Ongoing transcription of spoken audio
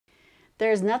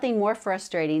There's nothing more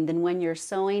frustrating than when you're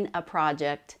sewing a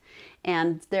project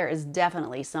and there is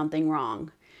definitely something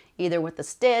wrong, either with the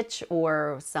stitch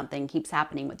or something keeps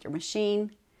happening with your machine.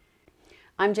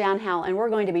 I'm Jan Howell, and we're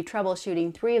going to be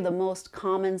troubleshooting 3 of the most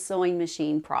common sewing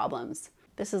machine problems.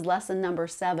 This is lesson number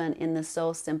 7 in the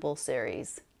Sew Simple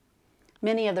series.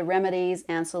 Many of the remedies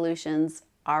and solutions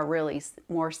are really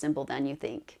more simple than you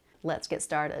think. Let's get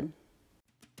started.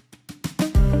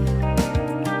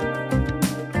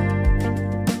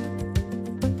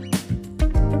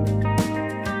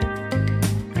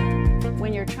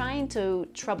 When you're trying to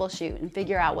troubleshoot and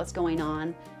figure out what's going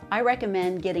on, I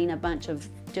recommend getting a bunch of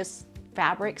just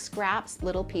fabric scraps,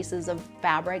 little pieces of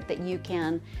fabric that you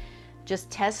can just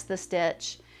test the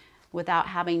stitch without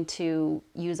having to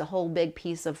use a whole big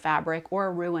piece of fabric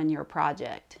or ruin your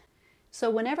project. So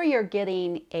whenever you're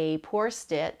getting a poor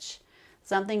stitch,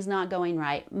 something's not going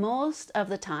right, most of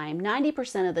the time,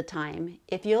 90% of the time,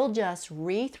 if you'll just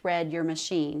rethread your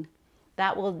machine,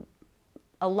 that will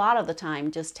a lot of the time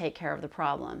just take care of the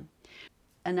problem.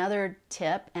 Another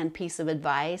tip and piece of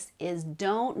advice is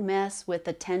don't mess with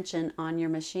the tension on your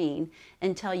machine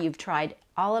until you've tried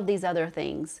all of these other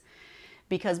things,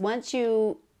 because once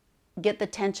you get the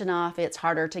tension off, it's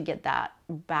harder to get that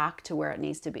back to where it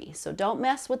needs to be. So don't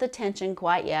mess with the tension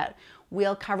quite yet.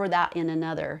 We'll cover that in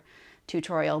another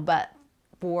tutorial, but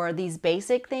for these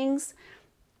basic things,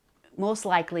 most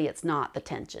likely it's not the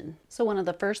tension. So one of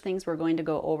the first things we're going to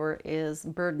go over is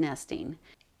bird nesting.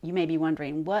 You may be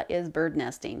wondering, what is bird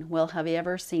nesting? Well, have you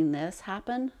ever seen this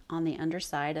happen on the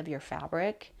underside of your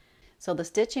fabric? So the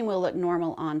stitching will look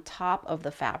normal on top of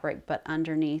the fabric, but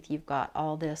underneath you've got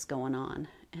all this going on,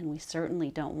 and we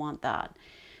certainly don't want that.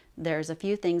 There's a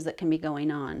few things that can be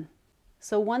going on.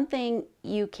 So one thing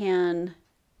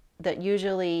that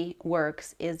usually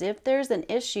works is if there's an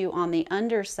issue on the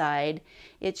underside,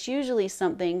 it's usually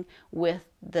something with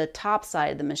the top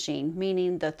side of the machine,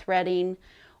 meaning the threading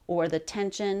or the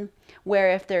tension,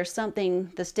 where if there's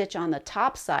something, the stitch on the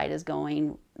top side is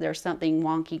there's something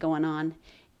wonky going on,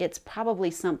 it's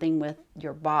probably something with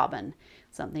your bobbin,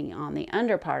 something on the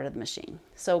under part of the machine.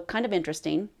 So kind of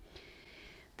interesting.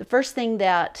 The first thing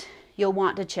that you'll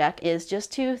want to check is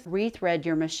just to rethread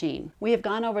your machine. We have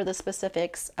gone over the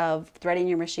specifics of threading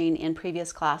your machine in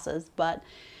previous classes, but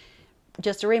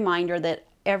just a reminder that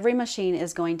every machine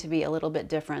is going to be a little bit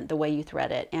different the way you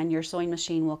thread it, and your sewing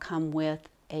machine will come with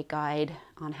a guide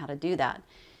on how to do that.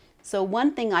 So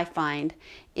one thing I find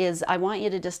is I want you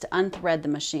to just unthread the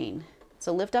machine.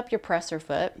 So lift up your presser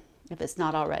foot, if it's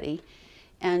not already,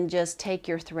 and just take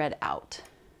your thread out.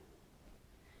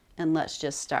 And let's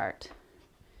just start.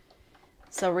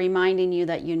 So reminding you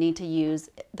that you need to use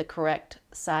the correct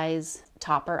size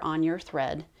topper on your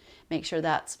thread. Make sure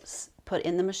that's put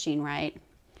in the machine right.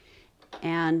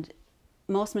 And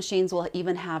most machines will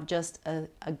even have just a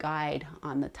guide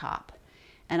on the top.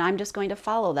 And I'm just going to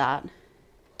follow that.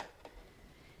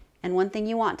 And one thing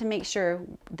you want to make sure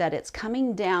that it's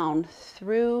coming down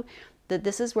through, that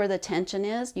this is where the tension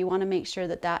is. You want to make sure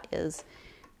that that is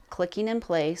clicking in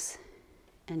place,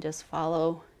 and just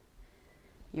follow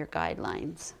your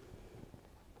guidelines.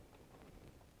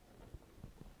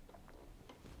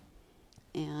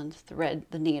 And thread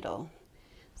the needle.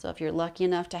 So if you're lucky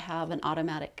enough to have an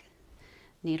automatic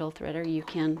needle threader, you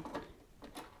can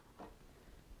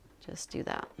just do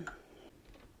that.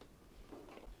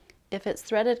 If it's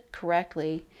threaded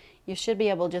correctly, you should be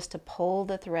able just to pull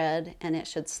the thread and it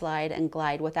should slide and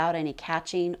glide without any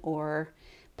catching or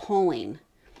pulling.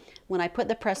 When I put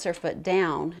the presser foot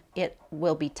down, it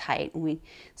will be tight.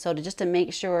 So just to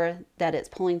make sure that it's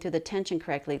pulling through the tension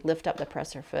correctly, lift up the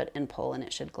presser foot and pull, and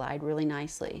it should glide really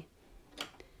nicely.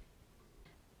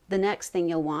 The next thing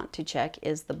you'll want to check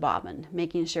is the bobbin,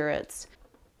 making sure it's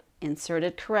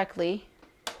inserted correctly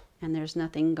and there's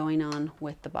nothing going on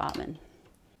with the bobbin.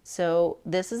 So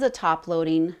this is a top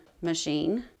loading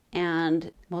machine,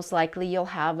 and most likely you'll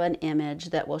have an image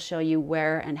that will show you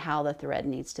where and how the thread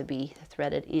needs to be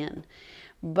threaded in.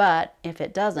 But if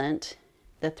it doesn't,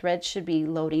 the thread should be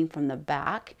loading from the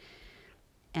back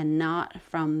and not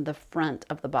from the front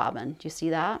of the bobbin. Do you see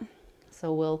that?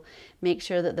 So we'll make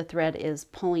sure that the thread is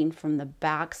pulling from the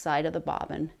back side of the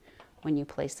bobbin when you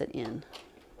place it in.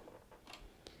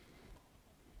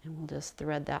 And we'll just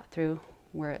thread that through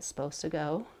where it's supposed to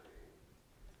go.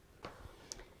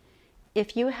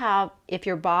 If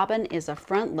your bobbin is a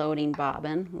front loading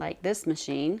bobbin like this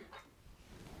machine,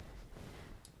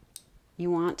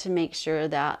 you want to make sure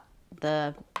that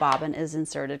the bobbin is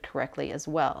inserted correctly as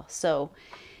well. So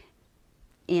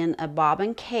in a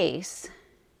bobbin case,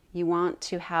 you want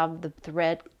to have the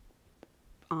thread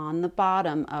on the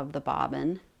bottom of the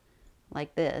bobbin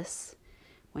like this,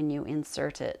 when you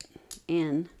insert it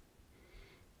in,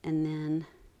 and then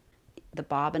the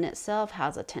bobbin itself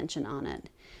has a tension on it.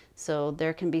 So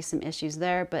there can be some issues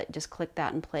there, but just click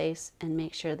that in place and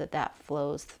make sure that that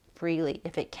flows freely.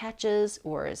 If it catches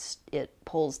or it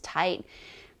pulls tight,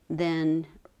 then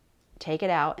take it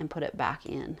out and put it back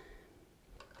in.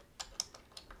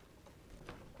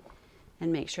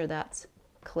 And make sure that's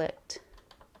clicked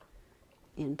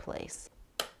in place.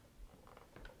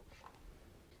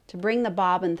 To bring the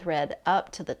bobbin thread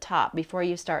up to the top before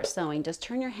you start sewing, just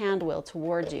turn your hand wheel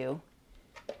towards you.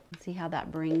 See how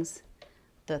that brings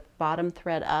the bottom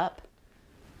thread up?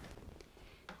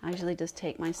 I usually just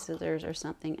take my scissors or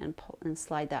something and pull and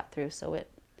slide that through so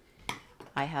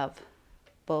I have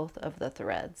both of the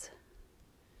threads.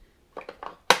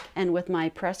 And with my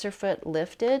presser foot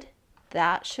lifted,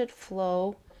 that should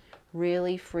flow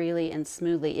really freely and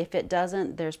smoothly. If it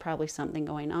doesn't, there's probably something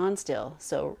going on still.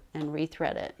 So, and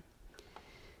rethread it.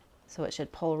 So it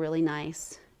should pull really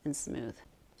nice and smooth.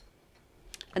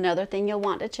 Another thing you'll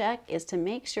want to check is to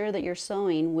make sure that you're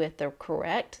sewing with the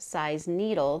correct size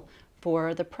needle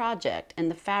for the project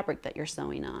and the fabric that you're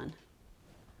sewing on.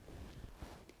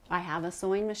 I have a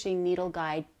sewing machine needle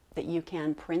guide that you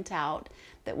can print out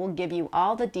that will give you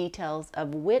all the details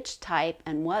of which type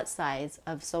and what size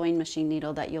of sewing machine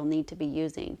needle that you'll need to be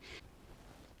using.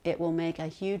 It will make a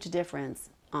huge difference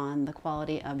on the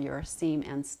quality of your seam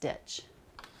and stitch.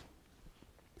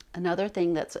 Another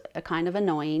thing that's a kind of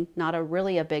annoying, not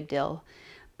really a big deal,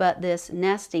 but this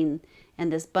nesting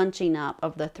and this bunching up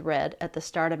of the thread at the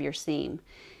start of your seam.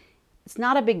 It's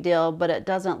not a big deal, but it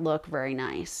doesn't look very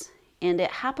nice. And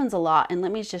it happens a lot, and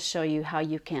let me just show you how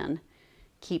you can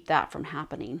keep that from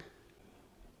happening.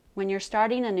 When you're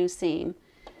starting a new seam,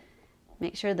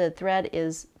 make sure the thread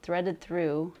is threaded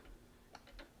through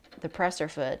the presser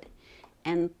foot,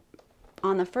 and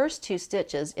on the first 2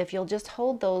 stitches, if you'll just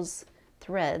hold those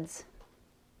threads,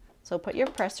 so put your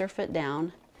presser foot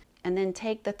down and then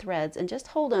take the threads and just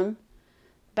hold them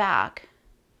back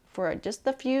for just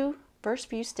the first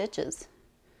few stitches.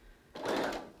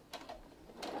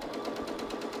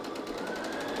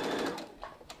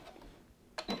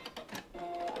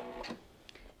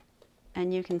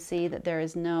 And you can see that there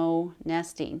is no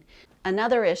nesting.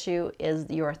 Another issue is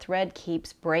your thread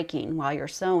keeps breaking while you're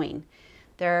sewing.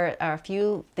 There are a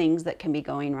few things that can be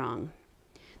going wrong.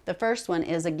 The first one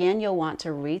is, again, you'll want to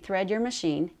rethread your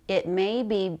machine. It may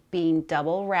be being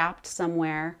double wrapped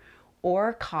somewhere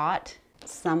or caught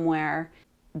somewhere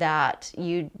that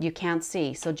you can't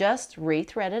see. So just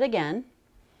rethread it again.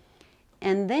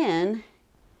 And then,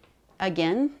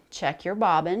 again, check your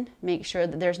bobbin. Make sure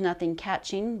that there's nothing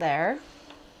catching there.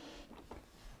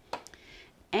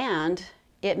 And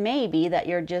it may be that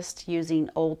you're just using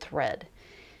old thread.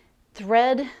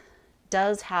 Thread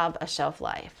does have a shelf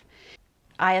life.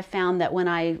 I have found that when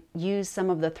I use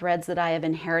some of the threads that I have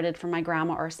inherited from my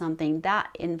grandma or something, that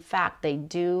in fact they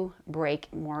do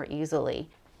break more easily.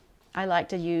 I like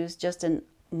to use just a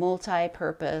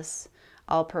multi-purpose,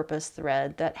 all-purpose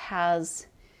thread that has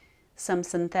some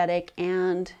synthetic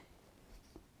and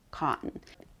cotton.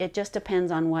 It just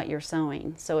depends on what you're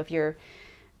sewing. So if you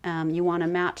want to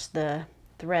match the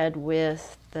thread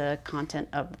with the content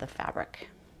of the fabric.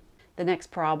 The next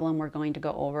problem we're going to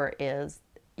go over is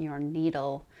your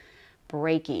needle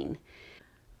breaking.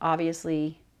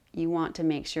 Obviously, you want to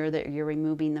make sure that you're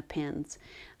removing the pins.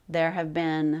 There have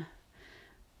been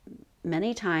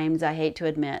many times, I hate to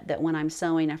admit, that when I'm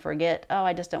sewing I forget, oh,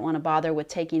 I just don't want to bother with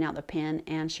taking out the pin,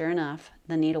 and sure enough,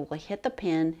 the needle will hit the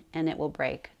pin and it will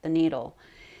break the needle.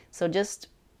 So just,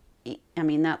 I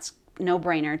mean, that's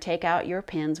no-brainer. Take out your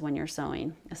pins when you're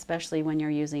sewing, especially when you're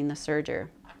using the serger.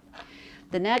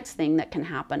 The next thing that can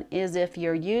happen is if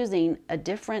you're using a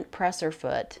different presser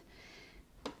foot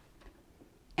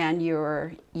and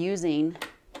you're using,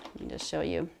 let me just show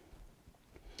you,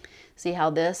 see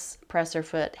how this presser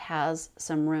foot has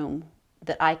some room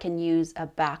that I can use a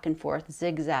back and forth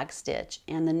zigzag stitch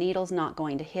and the needle's not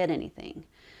going to hit anything.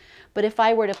 But if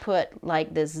I were to put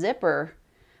like this zipper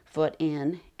foot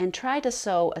in and try to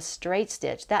sew a straight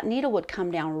stitch, that needle would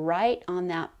come down right on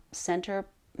that center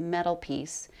metal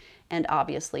piece and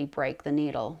obviously break the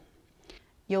needle.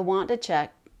 You'll want to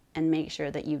check and make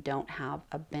sure that you don't have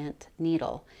a bent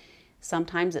needle.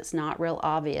 Sometimes it's not real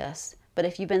obvious, but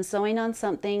if you've been sewing on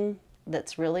something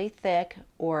that's really thick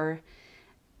or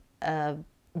a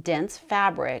dense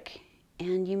fabric,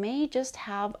 and you may just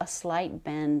have a slight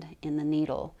bend in the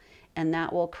needle, and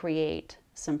that will create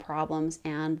some problems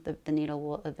and the needle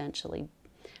will eventually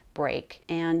break.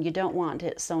 And you don't want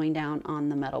it sewing down on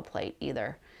the metal plate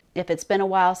either. If it's been a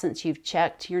while since you've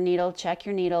checked your needle, check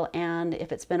your needle, and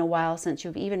if it's been a while since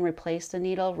you've even replaced a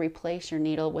needle, replace your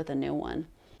needle with a new one.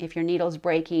 If your needle's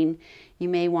breaking, you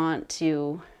may want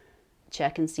to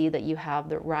check and see that you have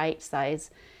the right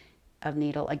size of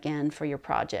needle again for your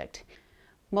project.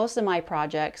 Most of my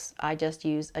projects, I just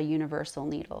use a universal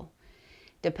needle.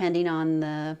 Depending on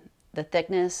the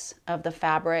thickness of the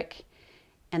fabric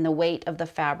and the weight of the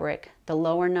fabric, the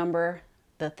lower number,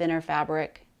 the thinner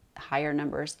fabric, higher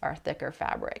numbers are thicker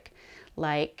fabric,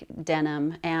 like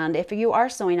denim. And if you are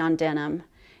sewing on denim,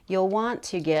 you'll want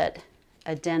to get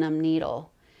a denim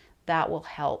needle. That will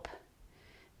help.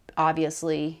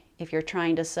 Obviously, if you're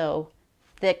trying to sew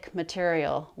thick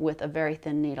material with a very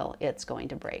thin needle, it's going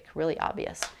to break, really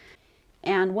obvious.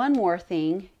 And one more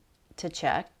thing to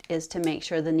check is to make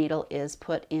sure the needle is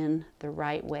put in the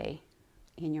right way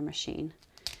in your machine.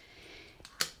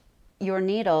 Your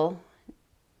needle,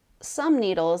 some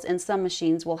needles in some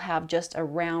machines will have just a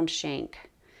round shank,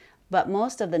 but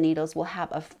most of the needles will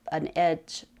have an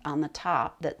edge on the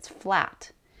top that's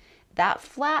flat. That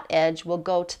flat edge will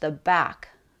go to the back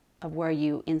of where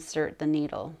you insert the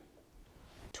needle.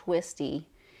 Twisty,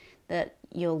 that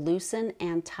you'll loosen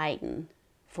and tighten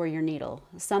for your needle.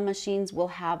 Some machines will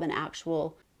have an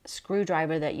actual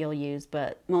screwdriver that you'll use,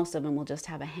 but most of them will just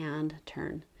have a hand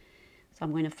turn. So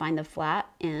I'm going to find the flat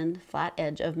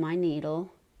edge of my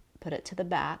needle, put it to the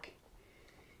back,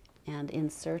 and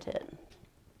insert it.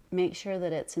 Make sure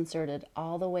that it's inserted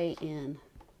all the way in,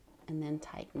 and then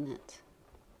tighten it.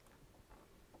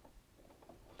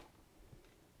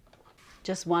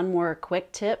 Just one more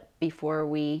quick tip before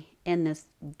we end this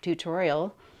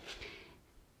tutorial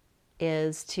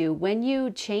is to, when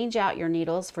you change out your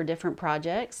needles for different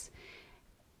projects,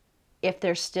 if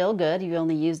they're still good, you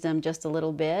only use them just a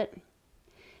little bit,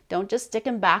 don't just stick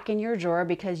them back in your drawer,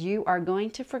 because you are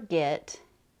going to forget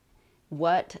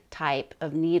what type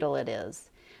of needle it is.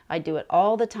 I do it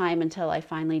all the time until I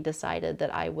finally decided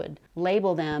that I would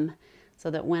label them so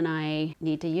that when I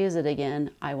need to use it again,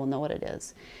 I will know what it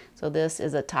is. So this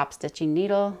is a top stitching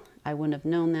needle. I wouldn't have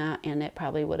known that, and it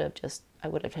probably would have I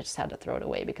would have just had to throw it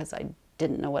away because I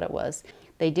didn't know what it was.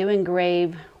 They do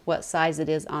engrave what size it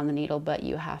is on the needle, but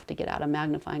you have to get out a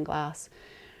magnifying glass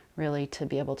really to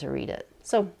be able to read it.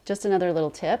 So just another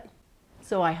little tip.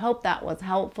 So I hope that was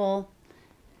helpful.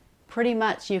 Pretty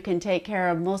much you can take care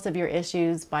of most of your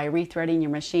issues by rethreading your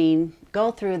machine.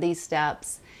 Go through these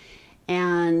steps.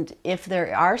 And if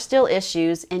there are still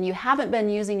issues and you haven't been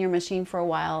using your machine for a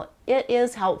while, it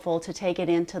is helpful to take it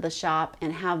into the shop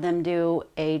and have them do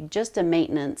just a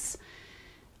maintenance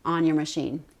on your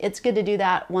machine. It's good to do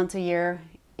that once a year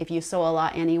if you sew a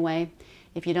lot anyway.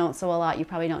 If you don't sew a lot, you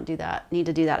probably don't need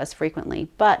to do that as frequently.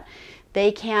 But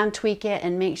they can tweak it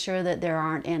and make sure that there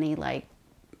aren't any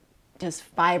just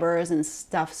fibers and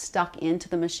stuff stuck into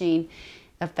the machine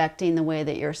affecting the way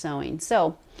that you're sewing.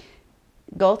 So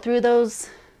go through those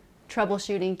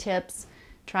troubleshooting tips,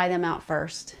 try them out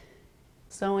first.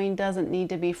 Sewing doesn't need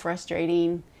to be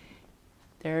frustrating.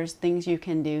 There's things you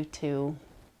can do to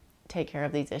take care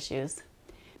of these issues.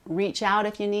 Reach out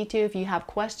if you need to. If you have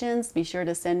questions, be sure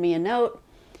to send me a note.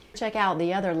 Check out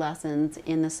the other lessons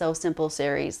in the Sew Simple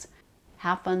series.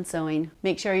 Have fun sewing.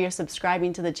 Make sure you're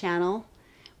subscribing to the channel.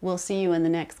 We'll see you in the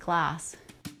next class.